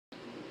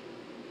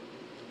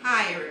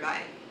Hi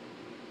everybody,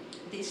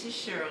 this is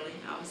Shirley.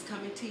 I was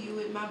coming to you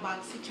with my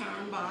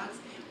BoxyCharm box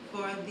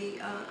for the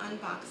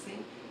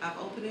unboxing. I've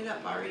opened it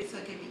up already so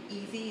it can be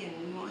easy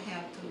and we won't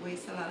have to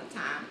waste a lot of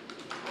time.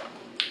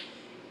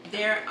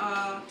 They're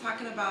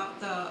talking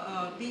about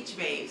the beach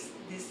babes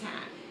this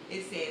time.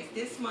 It says,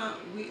 this month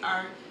we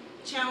are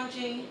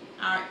challenging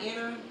our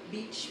inner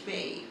beach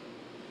babe.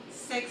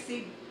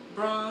 Sexy,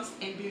 bronze,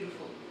 and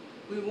beautiful.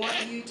 We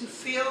want you to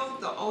feel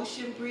the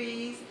ocean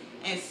breeze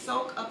and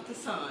soak up the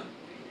sun.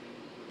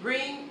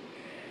 Being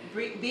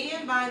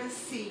by the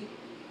sea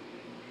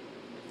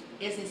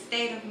is a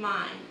state of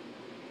mind.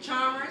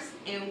 Charmers,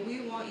 and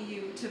we want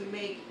you to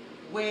make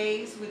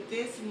waves with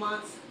this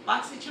month's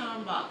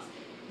BoxyCharm Box.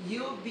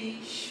 You'll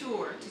be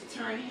sure to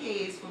turn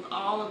heads with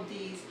all of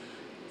these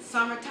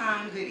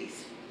summertime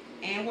goodies.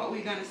 And what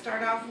we're going to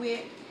start off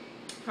with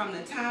from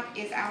the top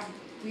is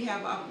we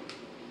have a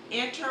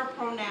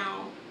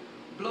Interpronoun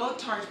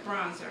BlowTroch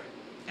bronzer.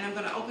 And I'm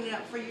going to open it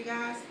up for you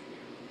guys,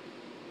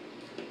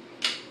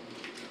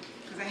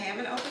 because I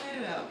haven't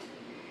opened it up.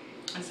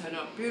 It's in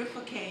a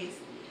beautiful case,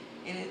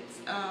 and it's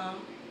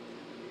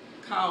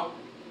called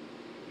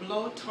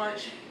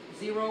BlowTroch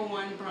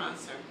 01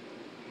 bronzer.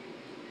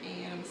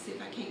 And I'm going to see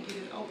if I can't get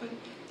it open.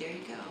 There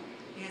you go.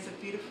 It has a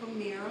beautiful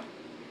mirror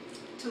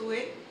to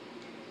it,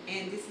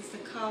 and this is the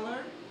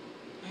color.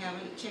 I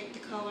haven't checked the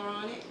color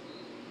on it,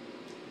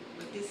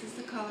 but this is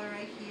the color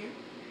right here.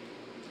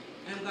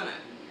 And I'm going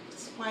to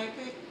swipe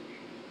it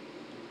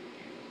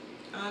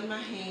on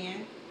my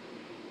hand.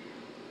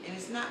 And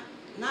it's not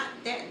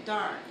that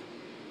dark.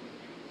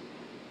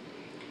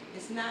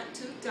 It's not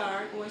too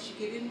dark once you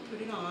get it and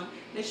put it on.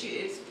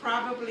 It's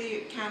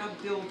probably kind of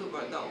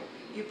buildable though.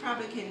 You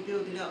probably can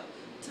build it up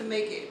to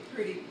make it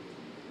pretty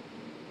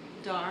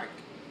dark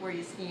for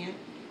your skin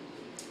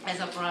as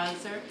a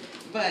bronzer.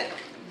 But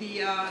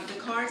the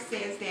card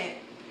says that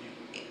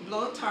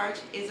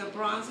BlowTroch is a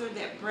bronzer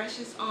that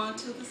brushes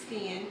onto the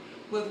skin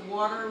with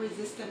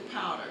water-resistant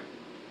powder,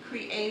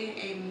 creating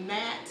a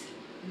matte,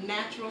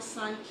 natural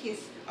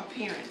sun-kissed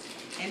appearance.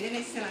 And then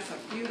they sent us a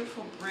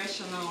beautiful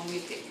brush along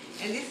with it.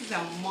 And this is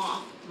a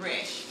Morphe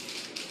brush.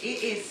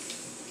 It is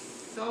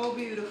so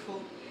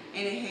beautiful,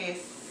 and it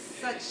has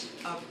such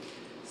a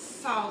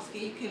soft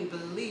skin. You can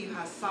believe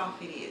how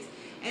soft it is.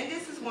 And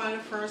this is one of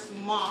the first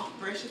Morphe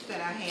brushes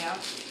that I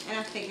have, and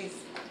I think it's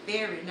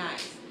very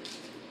nice.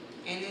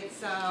 And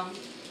it's a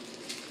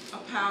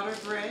powder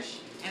brush,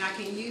 and I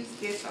can use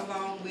this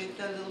along with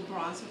the little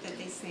bronzer that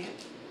they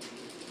sent.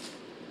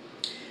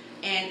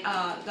 And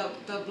the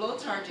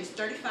BlowTroch is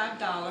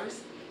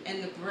 $35,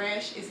 and the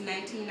brush is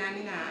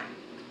 $19.99.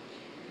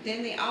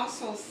 Then they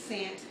also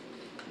sent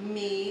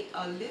me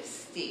a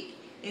lipstick.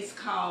 It's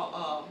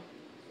called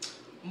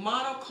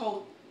Model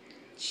Coat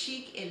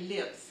Cheek and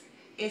Lips.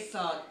 It's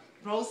a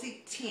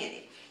rosy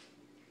tinted.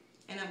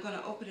 And I'm going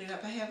to open it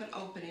up. I haven't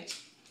opened it,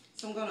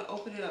 so I'm going to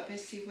open it up and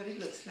see what it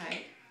looks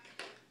like.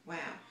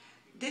 Wow.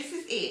 This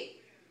is it.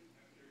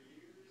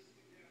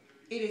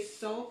 It is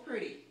so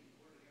pretty.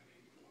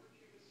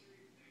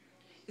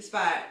 It's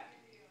by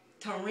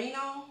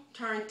Tarantino,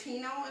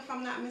 if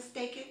I'm not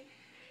mistaken.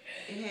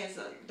 It has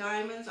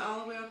diamonds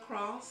all the way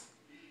across.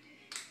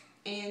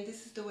 And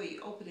this is the way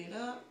you open it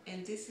up,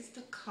 and this is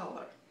the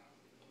color.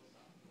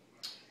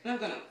 And I'm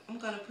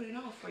gonna put it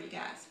on for you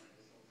guys.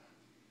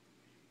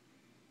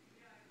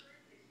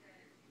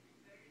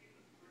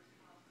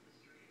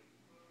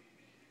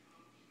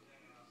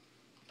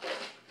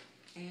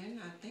 And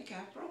I think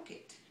I broke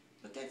it,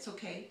 but that's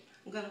okay.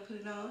 I'm gonna put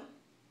it on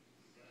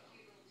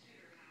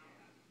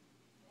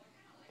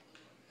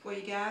for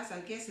you guys.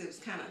 I guess it was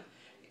kind of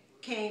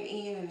came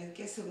in, and I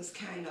guess it was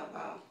kind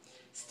of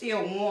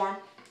still warm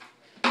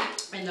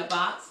in the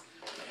box,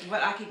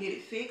 but I can get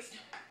it fixed.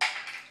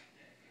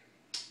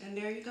 And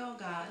there you go,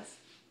 guys.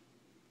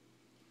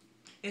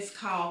 It's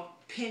called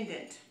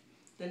Pendent.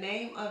 The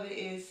name of it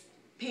is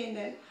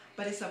Pendent,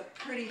 but it's a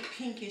pretty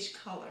pinkish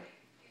color.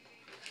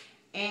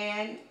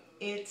 And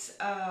it's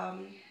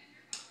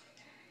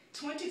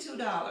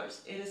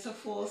 $22, and it's a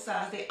full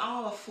size. They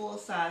all are full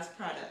size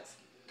products.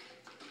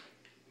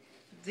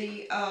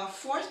 The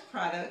fourth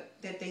product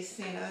that they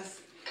sent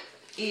us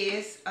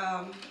is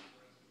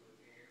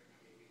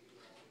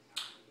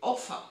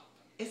Ofra.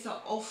 It's an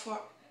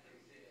Ofra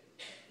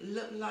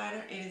lip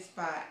liner, and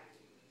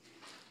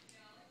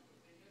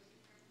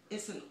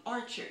it's an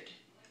Orchard.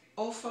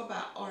 Ofra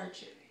by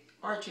Orchard.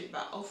 Orchard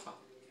by Ofra.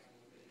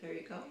 There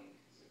you go.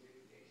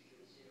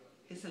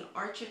 It's an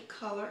orchard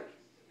color.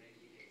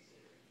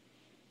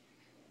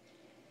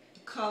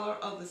 The color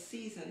of the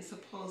season,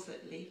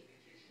 supposedly.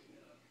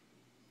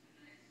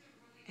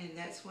 And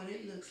that's what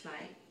it looks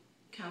like.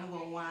 Kind of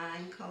a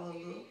wine color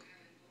look.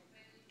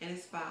 And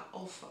it's by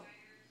Ofra.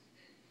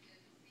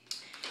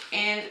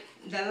 And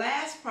the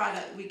last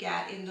product we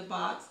got in the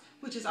box,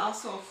 which is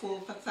also a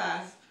full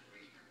size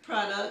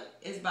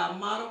product, is by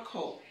Model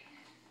Coat.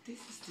 This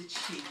is the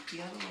cheek.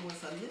 The other one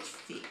was a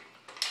lipstick.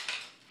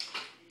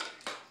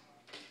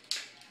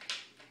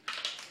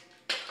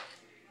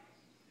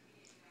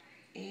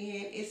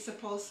 And it's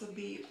supposed to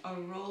be a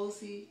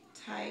rosy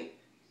type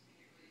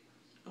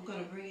I'm going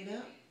to bring it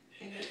up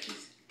and let you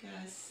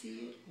guys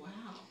see it.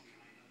 Wow.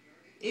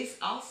 It's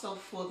also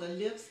for the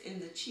lips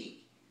and the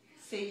cheek.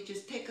 So you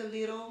just take a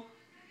little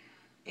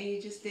and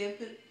you just dip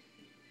it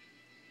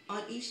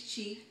on each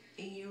cheek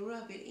and you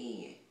rub it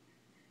in.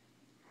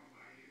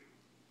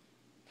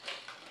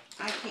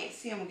 I can't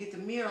see. I'm going to get the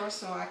mirror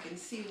so I can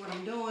see what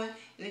I'm doing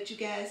and let you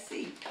guys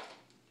see.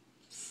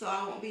 So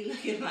I won't be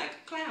looking like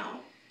a clown.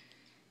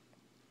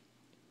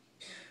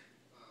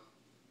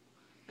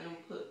 And I'm going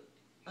to put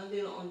a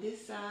little on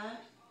this side.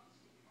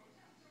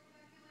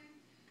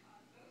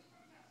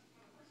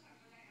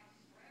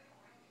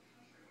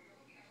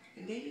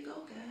 And there you go,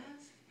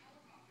 guys.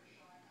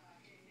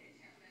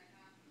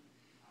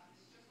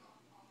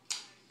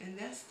 And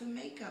that's the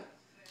makeup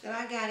that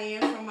I got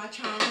in from my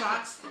charm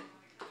box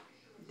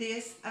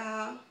this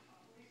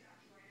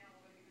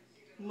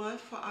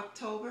month for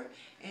October.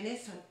 And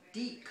it's a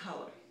deep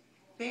color,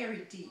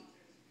 very deep.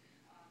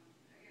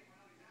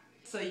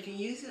 So you can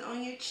use it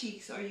on your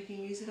cheeks or you can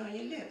use it on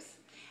your lips.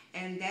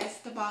 And that's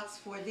the box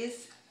for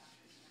this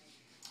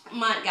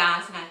month,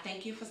 guys. And I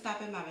thank you for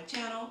stopping by my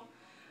channel.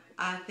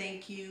 I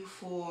thank you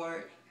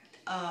for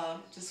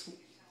just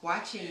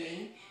watching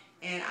me.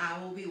 And I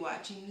will be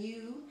watching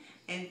you.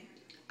 And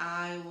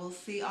I will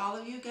see all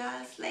of you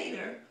guys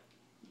later.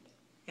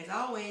 As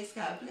always,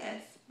 God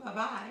bless.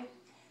 Bye-bye.